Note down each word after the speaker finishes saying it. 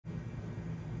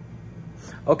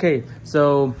Okay,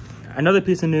 so another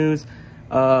piece of news.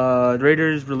 The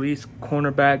Raiders released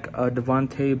cornerback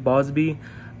De'Vante Bausby.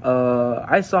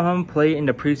 I saw him play in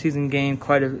the preseason game.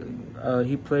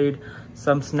 He played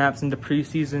some snaps in the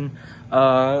preseason.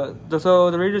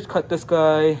 So the Raiders cut this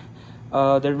guy.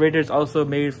 The Raiders also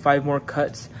made 5 more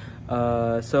cuts.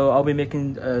 So I'll be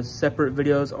making separate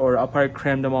videos, or I'll probably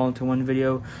cram them all into one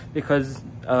video, because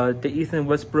the Ethan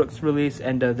Westbrook's release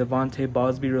and the De'Vante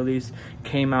Bausby release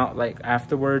came out like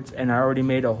afterwards, and I already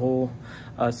made a whole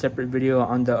separate video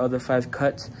on the other 5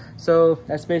 cuts. So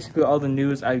that's basically all the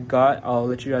news I got. I'll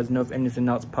let you guys know if anything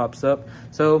else pops up.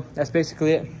 So that's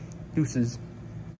basically it. Deuces.